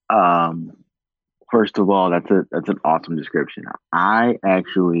 so first of all, that's an awesome description. I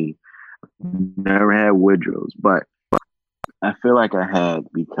actually never had Woodrow's, but I feel like I had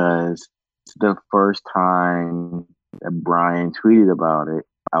because the first time that Brian tweeted about it,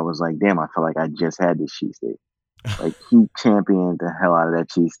 I was like, damn, I feel like I just had this cheesesteak. Like he championed the hell out of that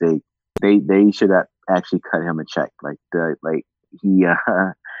cheesesteak. They should have actually cut him a check. He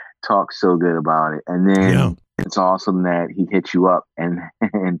talks so good about it. And then it's awesome that he hit you up and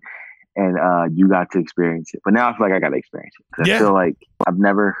you got to experience it. But now I feel like I got to experience it. 'Cause I feel like I've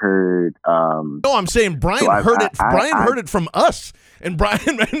never heard. No, I'm saying Brian heard it. Brian heard it from us, and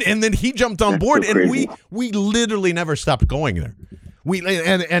Brian, and then he jumped on board, so and we literally never stopped going there.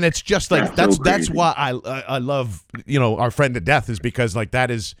 And it's just like that's why I love our friend to death, is because like that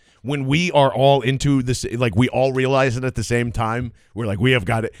is when we are all into this, like we all realize it at the same time. We're like, we have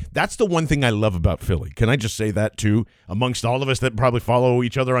got it. That's the one thing I love about Philly. Can I just say that too? Amongst all of us that probably follow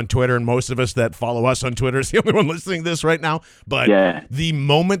each other on Twitter, and most of us that follow us on Twitter is the only one listening to this right now. But the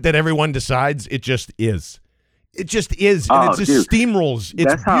moment that everyone decides, it just is. It just is, and it just steamrolls.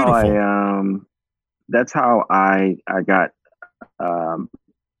 It's beautiful. That's how I got.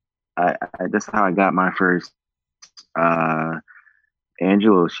 That's how I got my first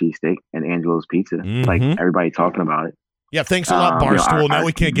Angelo's cheesesteak and Angelo's pizza. Mm-hmm. Like everybody talking about it. Yeah, thanks a lot, Barstool. Now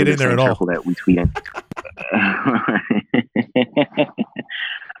we can't get in there at all. That we tweet in.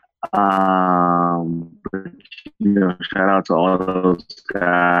 Shout out to all those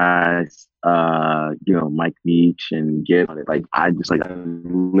guys. Mike Beach and Gib. Like I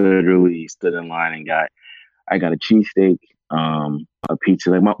literally stood in line and I got a cheesesteak. A pizza.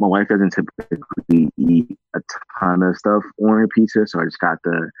 Like my wife doesn't typically eat a ton of stuff on a pizza, so I just got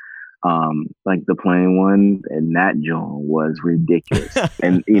the plain one, and that joint was ridiculous.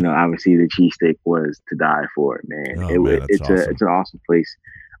 And obviously the cheesesteak was to die for, man. It's awesome. It's an awesome place.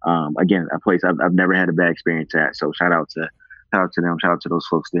 Again, a place I've never had a bad experience at. So shout out to them. Shout out to those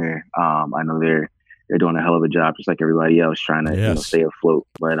folks there. I know they're doing a hell of a job, just like everybody else, trying to stay afloat.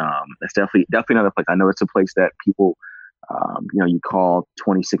 But it's definitely another place. I know it's a place that people. You call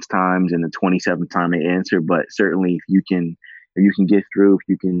 26 times and the 27th time they answer, but certainly if you can get through, if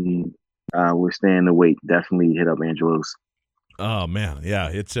you can withstand the wait, definitely hit up Angelo's. Oh man, yeah,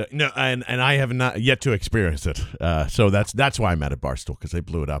 it's and I have not yet to experience it. So that's why I'm at Barstool, because they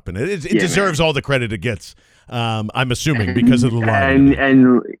blew it up, and it deserves all the credit it gets. I'm assuming because of the line.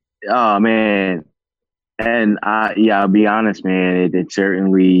 And oh man, and I'll be honest, man, it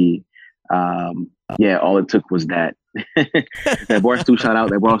certainly all it took was that. That Barstool shout out,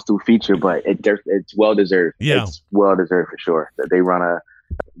 that Barstool feature, but it's well deserved. Yeah, it's well deserved for sure. That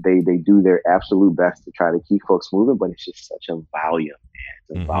they do their absolute best to try to keep folks moving, but it's just such a volume, man.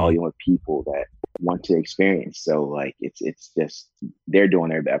 It's a volume of people that want to experience. So like it's just they're doing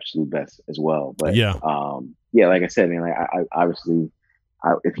their absolute best as well. But like I said, man, like I obviously,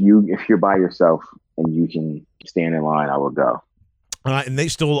 if you're by yourself and you can stand in line, I will go. And they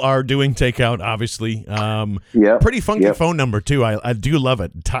still are doing takeout, obviously. Pretty funky phone number too. I do love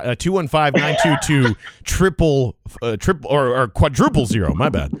it. 215-922 triple or quadruple zero. My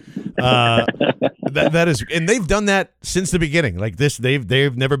bad. That is, and they've done that since the beginning. Like this,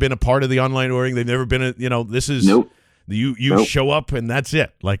 they've never been a part of the online ordering. They've never been this is you show up and that's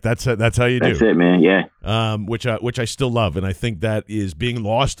it. Like that's how you do. That's it, man. Yeah. Which I still love, and I think that is being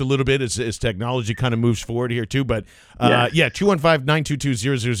lost a little bit as technology kind of moves forward here too. But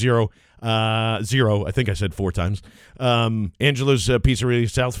 215-922-0000. I think I said 4 times. Angelo's Pizzeria,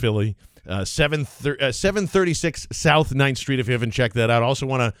 South Philly, 736 South 9th Street. If you haven't checked that out, also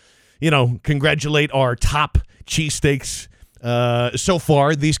want to congratulate our top cheesesteaks so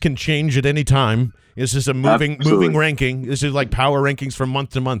far. These can change at any time. This is a moving ranking. This is like power rankings from month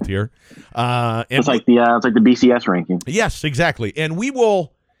to month here. It's like the BCS ranking. Yes, exactly. And we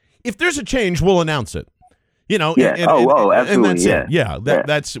will, if there's a change, we'll announce it. You know, Yeah. and Absolutely. that's Yeah. it. Yeah,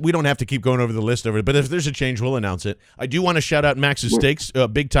 that's we don't have to keep going over the list over it. But if there's a change, we'll announce it. I do want to shout out Max's Steaks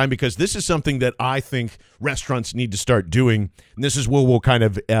big time, because this is something that I think restaurants need to start doing. And this is where we'll kind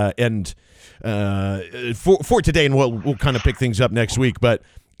of end for today, and we'll kind of pick things up next week. But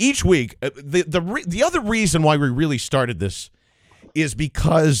each week, the other reason why we really started this is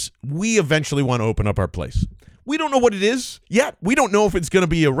because we eventually want to open up our place. We don't know what it is yet. We don't know if it's going to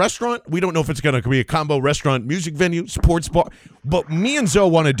be a restaurant. We don't know if it's going to be a combo restaurant, music venue, sports bar. But me and Zoe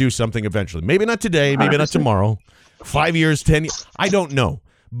want to do something eventually. Maybe not today, maybe 100%. Not tomorrow. 5 years, 10 years. I don't know.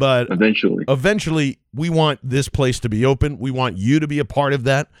 But eventually, we want this place to be open. We want you to be a part of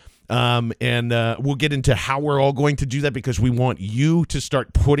that. And we'll get into how we're all going to do that, because we want you to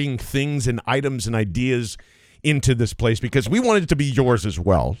start putting things and items and ideas into this place, because we want it to be yours as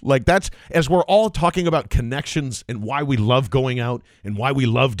well. Like, that's, as we're all talking about connections and why we love going out and why we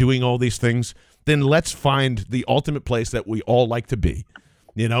love doing all these things, then let's find the ultimate place that we all like to be,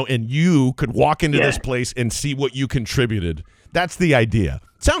 you know, and you could walk into this place and see what you contributed. That's the idea.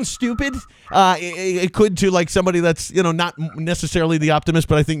 Sounds stupid. It could to like somebody that's, you know, not necessarily the optimist,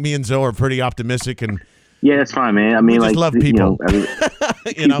 but I think me and Zoe are pretty optimistic, and yeah, that's fine, man. I mean, we just love people.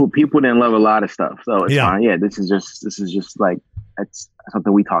 People didn't love a lot of stuff, so it's fine. Yeah, this is just like, that's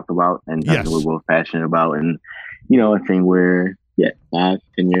something we talked about, and something we're both passionate about. And you know, I think 5-10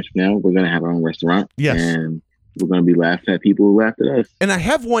 years from now, we're gonna have our own restaurant. Yes, and we're gonna be laughing at people who laughed at us. And I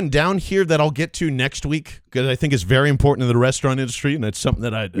have one down here that I'll get to next week, because I think it's very important to the restaurant industry, and it's something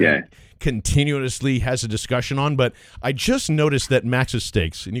that I continuously has a discussion on. But I just noticed that Max's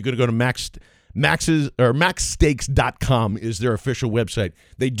Steaks, and you got to go to maxsteaks.com is their official website.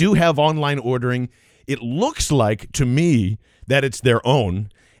 They do have online ordering. It looks like to me that it's their own.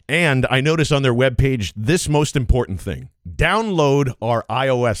 And I noticed on their webpage this most important thing: download our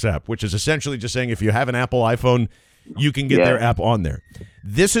iOS app, which is essentially just saying if you have an Apple iPhone, you can get their app on there.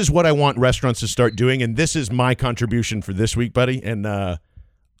 This is what I want restaurants to start doing, and this is my contribution for this week, buddy. And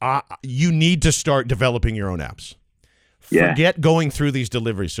you need to start developing your own apps. Forget going through these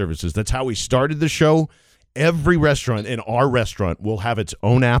delivery services. That's how we started the show. Every restaurant in our restaurant will have its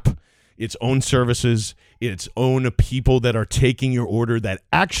own app, its own services, its own people that are taking your order, that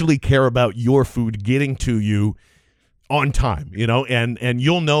actually care about your food getting to you on time, you know, and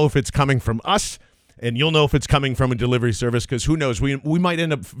you'll know if it's coming from us, and you'll know if it's coming from a delivery service, because who knows, we might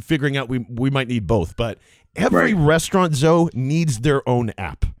end up figuring out we might need both. But every restaurant, Zoe, needs their own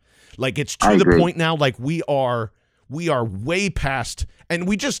app. Like, it's to the point now, like we are way past, and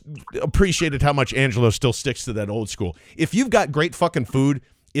we just appreciated how much Angelo still sticks to that old school. If you've got great fucking food,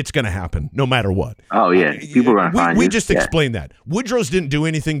 it's going to happen no matter what. Oh, yeah. People are going to find We just explained that. Woodrow's didn't do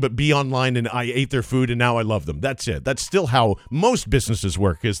anything but be online, and I ate their food, and now I love them. That's it. That's still how most businesses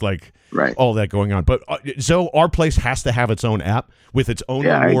work, is like all that going on. But so our place has to have its own app with its own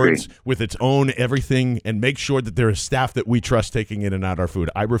rewards, with its own everything, and make sure that there is staff that we trust taking in and out our food.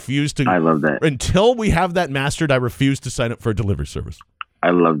 I refuse to. I love that. Until we have that mastered, I refuse to sign up for a delivery service. I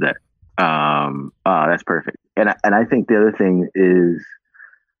love that. That's perfect. And I think the other thing is,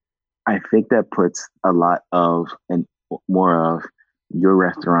 I think that puts a lot of and more of your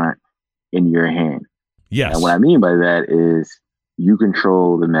restaurant in your hand. Yes. And what I mean by that is you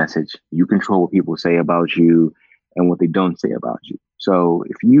control the message. You control what people say about you and what they don't say about you. So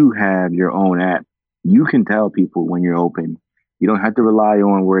if you have your own app, you can tell people when you're open. You don't have to rely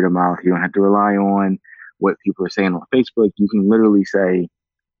on word of mouth. You don't have to rely on what people are saying on Facebook. You can literally say,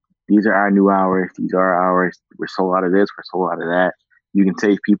 these are our new hours. These are our hours. We're sold out of this. We're sold out of that. You can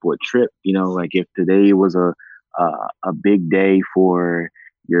save people a trip. You know, like if today was a big day for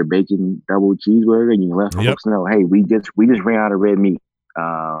your bacon double cheeseburger, and you let folks know, hey, we just ran out of red meat,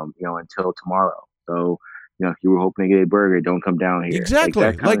 until tomorrow. So, you know, if you were hoping to get a burger, don't come down here. Exactly.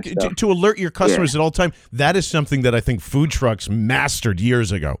 Like to alert your customers at all time. That is something that I think food trucks mastered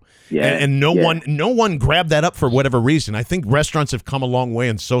years ago. Yeah. And no one grabbed that up for whatever reason. I think restaurants have come a long way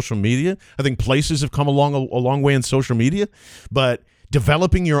in social media. I think places have come a long way in social media. But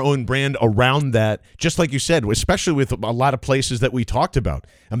developing your own brand around that, just like you said, especially with a lot of places that we talked about.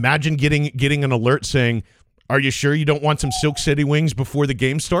 Imagine getting an alert saying, are you sure you don't want some Silk City wings before the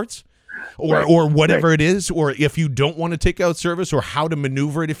game starts? Or whatever it is, or if you don't want to take out service, or how to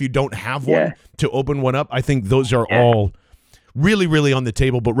maneuver it if you don't have one to open one up. I think those are all really, really on the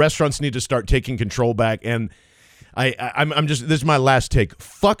table, but restaurants need to start taking control back. And I'm just, this is my last take.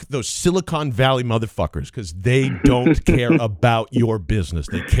 Fuck those Silicon Valley motherfuckers, because they don't care about your business.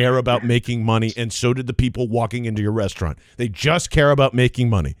 They care about making money, and so did the people walking into your restaurant. They just care about making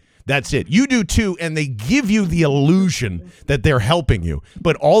money. That's it. You do too, and they give you the illusion that they're helping you,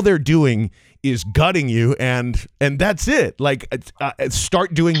 but all they're doing is gutting you, and that's it. Like,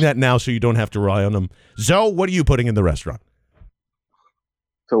 start doing that now so you don't have to rely on them. Zoe, what are you putting in the restaurant?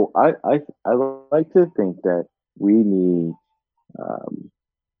 So I like to think that we need.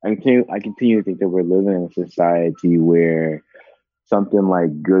 I continue to think that we're living in a society where something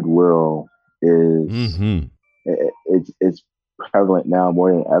like goodwill is it's prevalent now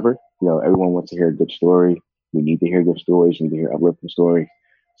more than ever. Everyone wants to hear a good story. We need to hear good stories. We need to hear uplifting stories.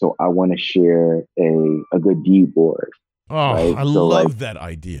 So I want to share a good deed board. Oh, right? I love that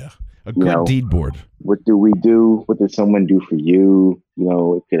idea. A good deed board. What do we do? What did someone do for you?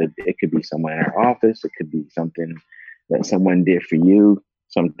 It could be someone in our office. It could be something that someone did for you.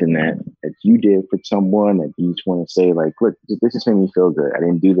 Something that you did for someone that you just want to say, like, look, this just made me feel good. I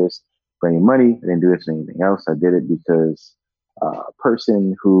didn't do this for any money. I didn't do this for anything else. I did it because a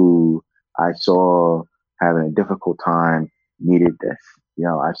person who I saw having a difficult time needed this.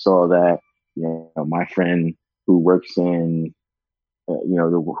 I saw that, my friend who works in,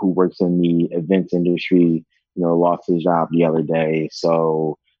 who works in the events industry, lost his job the other day.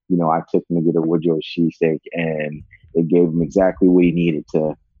 So, I took him to get a Woodrow cheesesteak, and it gave him exactly what he needed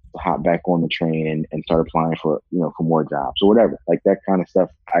to hop back on the train and start applying for more jobs or whatever. Like that kind of stuff,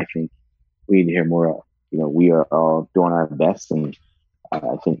 I think we need to hear more of. We are all doing our best, and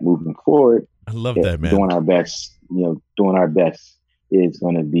I think moving forward, I love that, man. Doing our best, is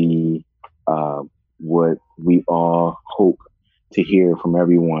going to be what we all hope to hear from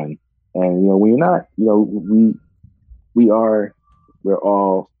everyone. And we're not, we're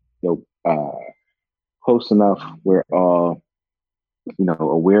all close enough. We're all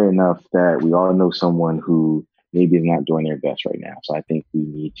aware enough that we all know someone who maybe is not doing their best right now. So I think we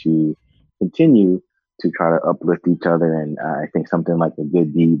need to continue to try to uplift each other. And I think something like a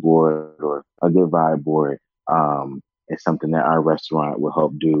good deed board or a good vibe board is something that our restaurant will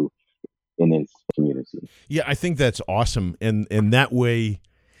help do in this community. Yeah, I think that's awesome. And that way,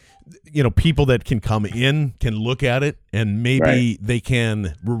 people that can come in can look at it, and maybe they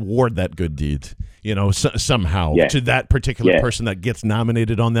can reward that good deed, somehow to that particular person that gets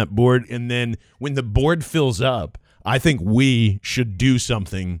nominated on that board. And then when the board fills up, I think we should do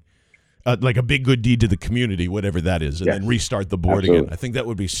something like a big good deed to the community, whatever that is, and then restart the board again. I think that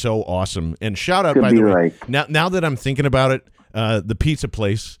would be so awesome. And shout out, by the way, now that I'm thinking about it, the pizza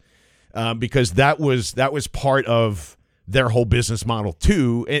place, because that was part of their whole business model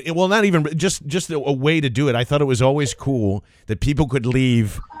too. Well, not even just a way to do it. I thought it was always cool that people could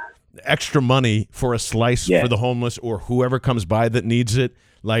leave extra money for a slice for the homeless or whoever comes by that needs it.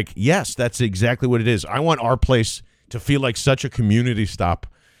 Like, yes, that's exactly what it is. I want our place to feel like such a community stop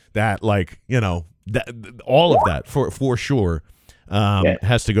that, like, that all of that for sure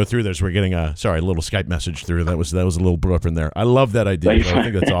has to go through there. So we're getting a little Skype message through. That was a little blurb in there. I love that idea. I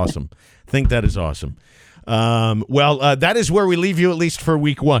think that's awesome. I think that is awesome. That is where we leave you, at least for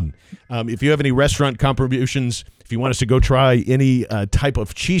week one. If you have any restaurant contributions, if you want us to go try any type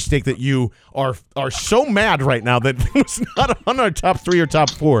of cheesesteak that you are so mad right now that it's not on our top 3 or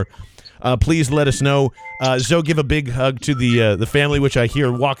top 4, please let us know. Zoe, give a big hug to the family, which I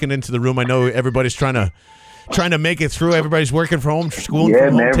hear walking into the room. I know everybody's trying to make it through. Everybody's working from home, schooling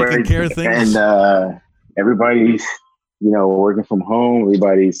from home, taking care of things. And everybody's, working from home.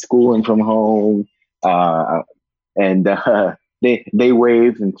 Everybody's schooling from home. And they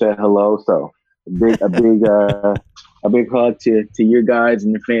waved and said hello. So a big hug to your guys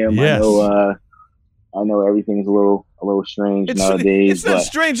and your fam. Yes. I know everything's a little strange nowadays. It's not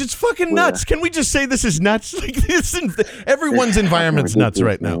strange. It's fucking nuts. Can we just say this is nuts? Like, everyone's environment's nuts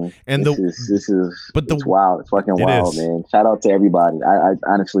right now. And it's wild. It's fucking wild, man. Shout out to everybody. I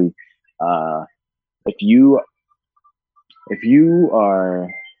honestly, if you are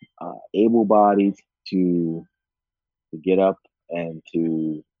able-bodied to get up and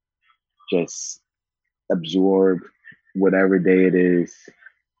to just absorb whatever day it is,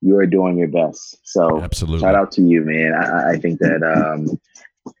 you are doing your best. So absolutely, shout out to you, man. I think that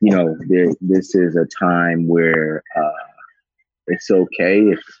this is a time where it's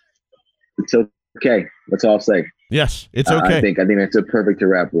okay. It's okay. Let's all say yes. It's okay. I think that's a perfect to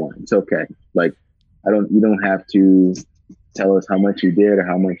wrap one. It's okay. Like you don't have to tell us how much you did or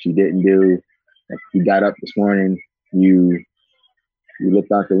how much you didn't do. Like, you got up this morning, you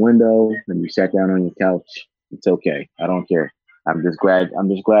looked out the window, and you sat down on your couch. It's okay. I don't care. I'm just glad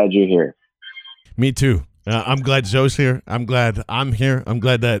you're here. Me too. I'm glad Zoe's here. I'm glad I'm here. I'm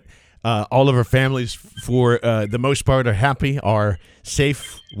glad that all of our families, for the most part, are happy, are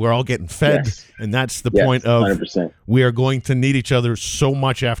safe. We're all getting fed, and that's the point of 100%. We are going to need each other so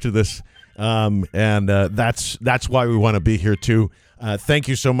much after this, and that's why we want to be here too. Thank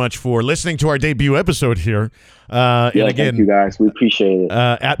you so much for listening to our debut episode here. And again, thank you guys. We appreciate it.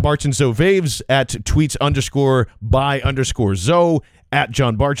 At Barch and Zoe Vaves, at tweets_by_Zoe, at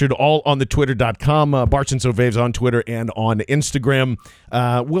John Barchard, all on the twitter.com. Barch and Zoe Vaves on Twitter and on Instagram.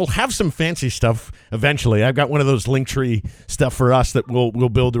 We'll have some fancy stuff eventually. I've got one of those Linktree stuff for us that we'll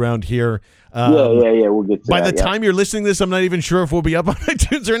build around here. We'll get to by that. the time you're listening to this, I'm not even sure if we'll be up on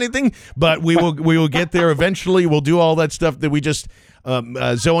iTunes or anything, but we will get there eventually. We'll do all that stuff that we just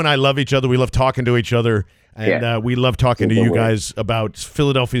Zoe and I love each other. We love talking to each other, and we love talking to you guys about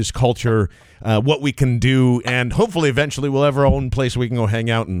Philadelphia's culture, what we can do, and hopefully eventually we'll have our own place we can go hang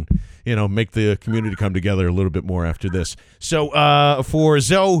out and make the community come together a little bit more after this. So for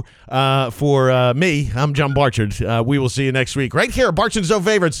Zoe, for me, I'm John Barchard. We will see you next week right here, Barch and Zoe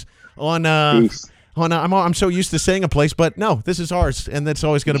Favorites on. Peace. I'm so used to saying a place, but no, this is ours, and that's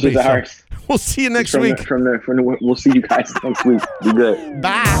always going to be. So we'll see you next week. We'll see you guys next week. Be good.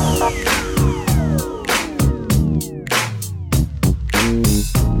 Bye.